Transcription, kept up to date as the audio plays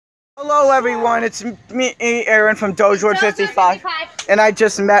Hello everyone, it's me, Aaron from Dogeworld55, and I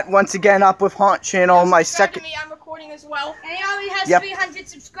just met once again up with Haunt Channel, my second. I'm recording as well. And he already has 300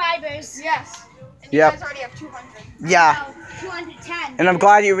 subscribers. Yes. And you guys already have 200. Yeah. No, 210. And I'm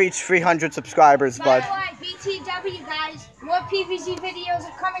glad you reached 300 subscribers, bud. BTW guys, more PVZ videos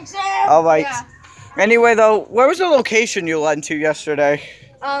are coming soon. All right. Yeah. Anyway, though, where was the location you went to yesterday?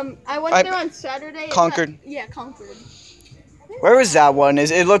 I went there on Saturday. Concord. Yeah, Concord. Where is that one?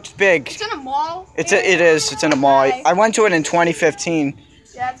 It looked big. It's in a mall. It is. It's in a mall. I went to it in 2015.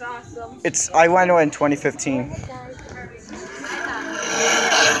 Yeah, that's awesome. I went to it in 2015.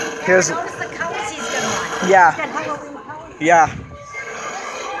 Here's. Yeah. Yeah.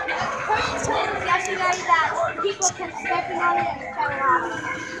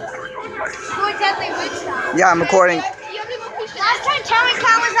 Yeah, I'm recording. Last time Terry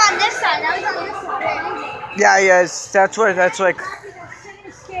Khan was on this side. I was on this side. Yeah, yes. That's like.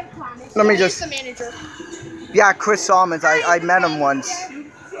 Let me just. The manager. Yeah, Chris Salmons. I met him once.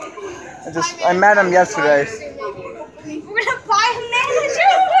 I met him yesterday. We're gonna buy a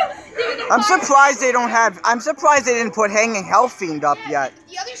manager. I'm surprised they don't have. I'm surprised they didn't put Hanging Hellfiend up yet.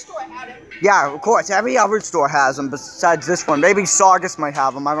 The other store had him. Yeah, of course. Every other store has them besides this one. Maybe Saugus might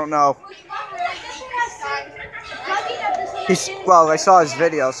have them. I don't know. Well, I saw his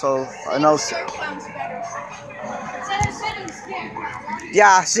video, so I know.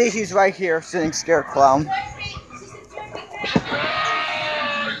 Yeah, see, he's right here, sitting Scare Clown.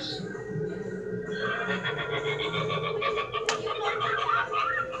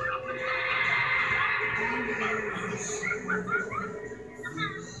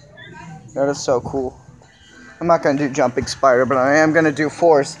 That is so cool. I'm not going to do Jumping Spider, but I am going to do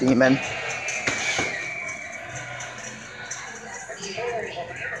Forest Demon.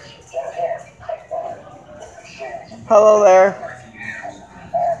 Hello there.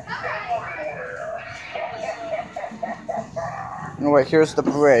 Oh, wait, here's the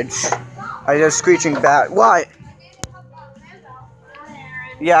bridge. I hear Screeching Bat. What?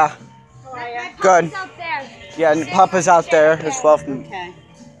 Yeah. Good. Yeah, and Papa's out there as well. Okay.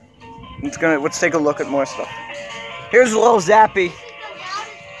 Let's take a look at more stuff. Here's Lil Zappy.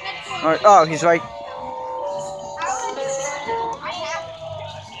 All right, oh, he's right.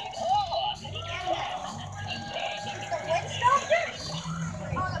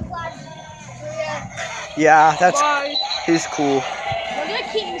 Yeah, he's cool. We're gonna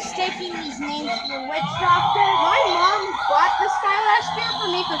keep mistaking these names for Witch Doctor. My mom bought this guy last year for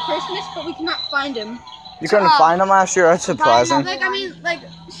me for Christmas, but we cannot find him. You couldn't find him last year? That's surprising. Like,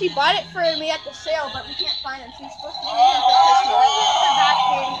 she bought it for me at the sale, but we can't find him. She's supposed to be him for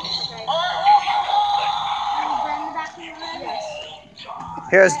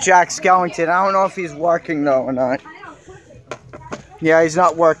Christmas. Here's Jack Skellington. I don't know if he's working though or not. Yeah, he's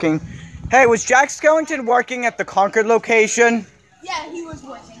not working. Hey, was Jack Skellington working at the Concord location? Yeah, he was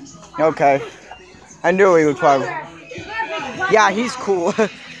working. Okay. I knew he would probably. Yeah, he's cool.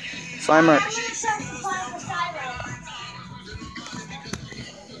 Slimer.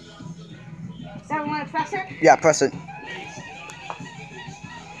 Yeah, press it.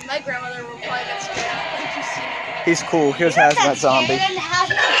 My grandmother will probably get scared. He's cool. Here's Hazmat Zombie.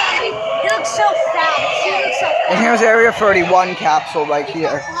 He looks so fat. And here's Area 31 capsule right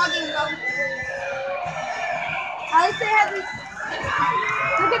here. I like to have this.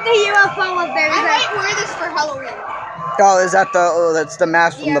 Look at the UFO up there. I might wear this for Halloween. Oh, is that that's the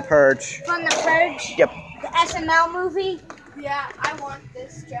mask from The Purge. From The Purge? Yep. The SML movie? Yeah, I want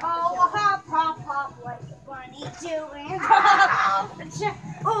this. Oh, hop, hop, hop, like a bunny doing.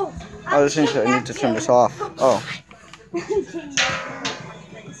 Oh, This thing, I need to turn this off. Oh.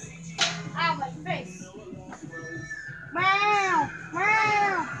 Ow, my face. Meow,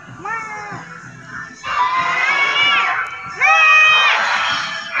 meow, meow.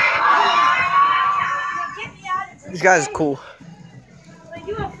 These guys are cool.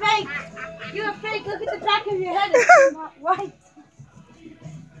 You are fake. You are fake. Look at the back of your head. It's not right.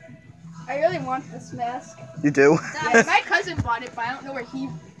 I really want this mask. You do? My cousin bought it, but I don't know where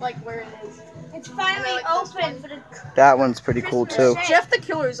it is. It's finally open for the. That one's pretty cool too. Jeff the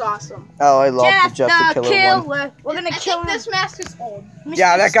Killer is awesome. Oh, I love the Jeff the Killer one. We're gonna kill him. This mask is old.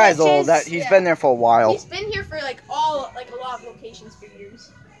 Yeah, that guy's old. He's been there for a while. He's been here for a lot of locations for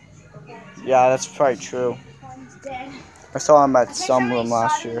years. Yeah, that's probably true. Dead. I saw him at some room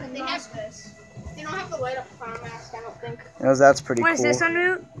last year. They have this. They don't have the light up clown mask, I don't think. That's pretty cool. What is this one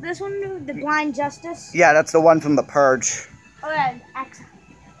new? This one new? The Blind Justice? Yeah, that's the one from The Purge. Oh yeah, accent.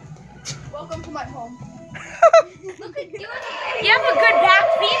 Welcome to my home. Look at you. You have a good back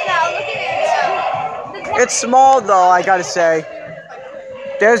feet though. Look at it. It's small though, I gotta say.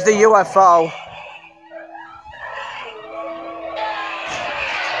 There's the UFO.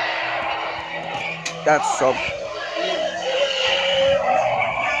 That's so.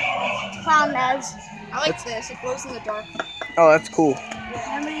 Clown nose. I like this. It glows in the dark. Oh, that's cool.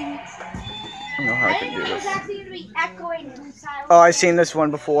 I mean, I don't know how I can do it was this. actually going to be echoing inside. Oh, I've seen this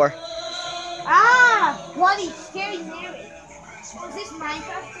one before. Ah, bloody scary Mary. Was this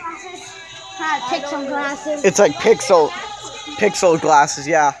Minecraft glasses? Pixel glasses. It's like pixel glasses,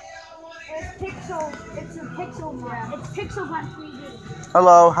 yeah. It's pixel. It's a pixel one. It's pixel one 3D.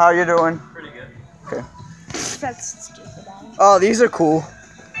 Hello, how you doing? Pretty good. Okay. That's stupid. Oh, these are cool.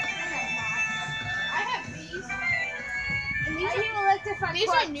 I have these. And I am electric fence. these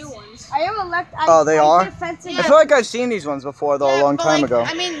are new ones. I am electric. Oh, they are? Fencing. I feel like I've seen these ones before, though, a long but, time like, ago.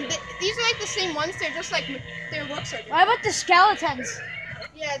 I mean, these are like the same ones. They're just like their looks are different. What about the skeletons?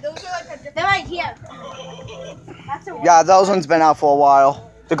 Yeah, those are like a different. They're right here. That's a Yeah, those ones been out for a while.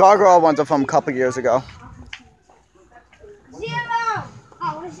 The gargoyle ones are from a couple years ago. Zero.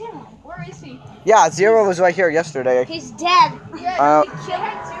 Oh, where's Zero? Where is he? Yeah, Zero was right here yesterday. He's dead. Uh, They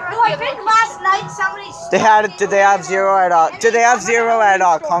had zero. No, I think last night somebody. They had. Did they have Zero at? Did they have Zero at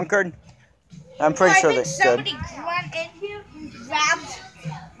Concord? I'm pretty sure I they think did. somebody went in here and grabbed.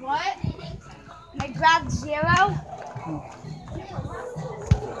 What? They grabbed Zero.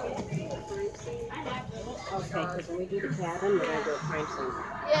 Okay, because when we do the cabin, we're gonna go find some.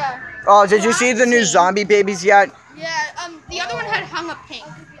 Yeah. Oh, did you see the new zombie babies yet? Yeah. The other one had hung up pink.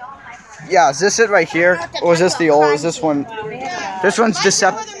 Yeah, is this it right here, or is this the old? Is this one? This one's My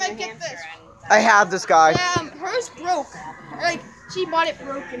deceptive. grandmother might get this. I have this guy. Hers broke. Like she bought it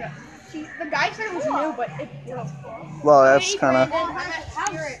broken. The guy said it was new, but it broke. Well, that's kind of.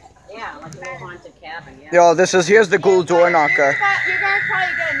 Yeah, like a little haunted cabin, yeah. Yo, here's the ghoul door knocker. You're gonna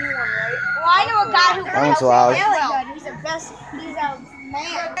probably get a new one, right? Well, I know a guy who That one's loud. really good. He's the best. He's a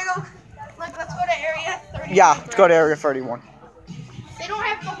man. Like, let's go to area 30. Yeah, let's go to Area 31. They don't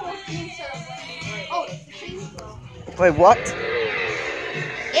have the whole thing set up. Oh, see? Wait, what?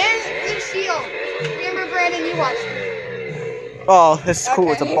 And the shield. Remember, Brandon, you watched it. Oh, this is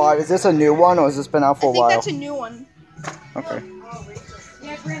cool. It's a Okay. bar. Is this a new one, or has this been out for I a think while? that's a new one. Okay.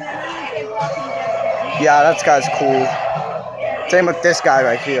 Yeah, Brandon, I think they Walking Dead. Yeah, that guy's cool. Same with this guy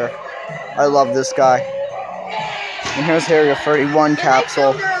right here. I love this guy. And here's Area 31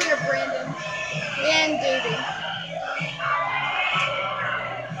 capsule. And I filmed earlier, Brandon. And Davey.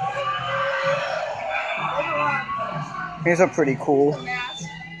 These are pretty cool. Mask.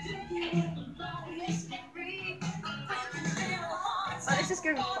 Oh, this is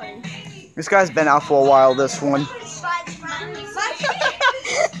gonna be funny. This guy's been out for a while, this one.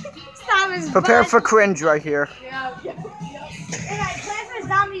 Prepare for cringe right here. Yeah. And I play for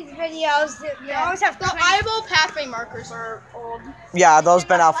zombies videos. They always have The cringe. eyeball pathway markers are old. Yeah, those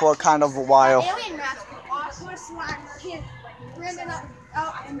been out for kind of a while. Alien mask is awesome. Here, Brandon,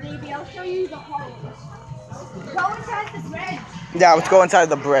 and Davey, I'll show you the hollows. Go inside the bridge. Yeah, let's go inside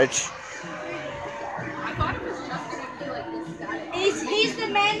the bridge. I thought it was just gonna be like this guy. He's the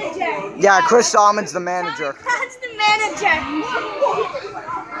manager. Yeah, Chris Salmon's the manager. That's the manager.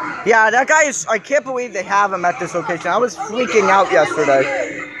 Yeah, that guy is. I can't believe they have him at this location. I was freaking out yesterday.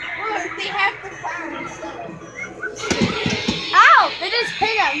 Look, they have the clowns. Ow! They just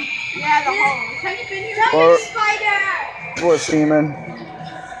hit him. Yeah, the hollows. Have you been here? Or, Spider. poor Seaman.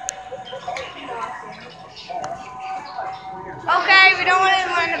 Okay, we don't want to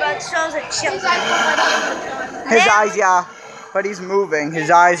learn about shows and shit. His eyes look like His eyes, yeah, but he's moving. His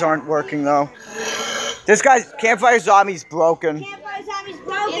eyes aren't working though. This guy's Campfire Zombie's broken. Campfire Zombie's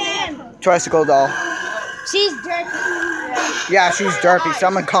broken. Tricycle doll. She's dirty. Yeah, she's derpy.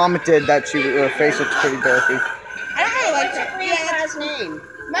 Someone commented that her face looks pretty derpy. I don't really like that. Yeah, What's his name?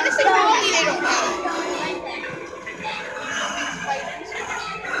 Menacing Holly, they don't have.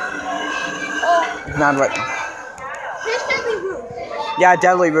 Oh, Not right now. here's Deadly Root. Yeah,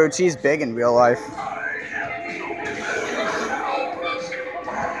 Deadly Root. She's big in real life.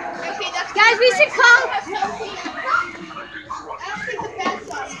 Okay, that's Guys, we should call. I don't think the bad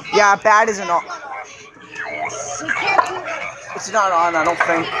side. Yeah, bad isn't on. We can't do it. It's not on. I don't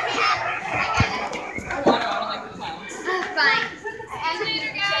think. Fine.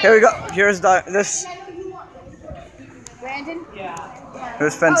 Here we go. Here's this. Brandon?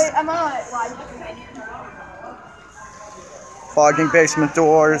 Here's fence. Oh, I'm on it live. Fogging basement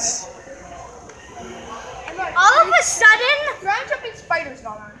doors. All of a sudden, Ground jumping spider's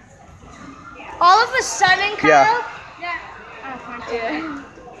not on. all of a sudden, Kyle. Yeah.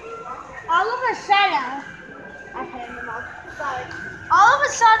 All of a sudden. Okay, I'm All of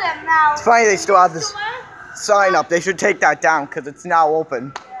a sudden now. It's funny they still have this. sign up. They should take that down because it's now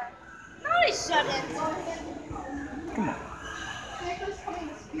open. No, they shouldn't. Come on.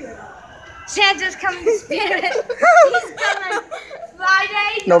 Santa's coming to spirit. He's coming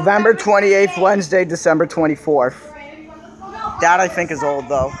Friday. November 28th, Wednesday, December 24th. That I think is old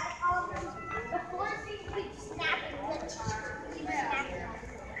though.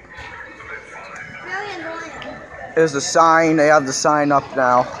 There's the sign. They have the sign up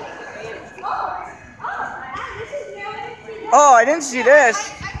now. Oh, I didn't see this.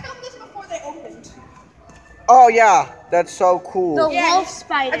 I filmed this before they opened. Oh yeah, that's so cool. The wolf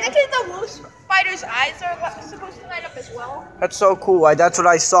spider. I think it's the wolf spider's eyes are supposed to light up as well. That's so cool. That's what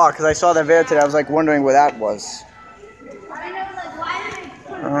I saw because I saw that video today. I was like wondering where that was.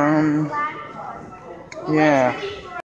 Yeah.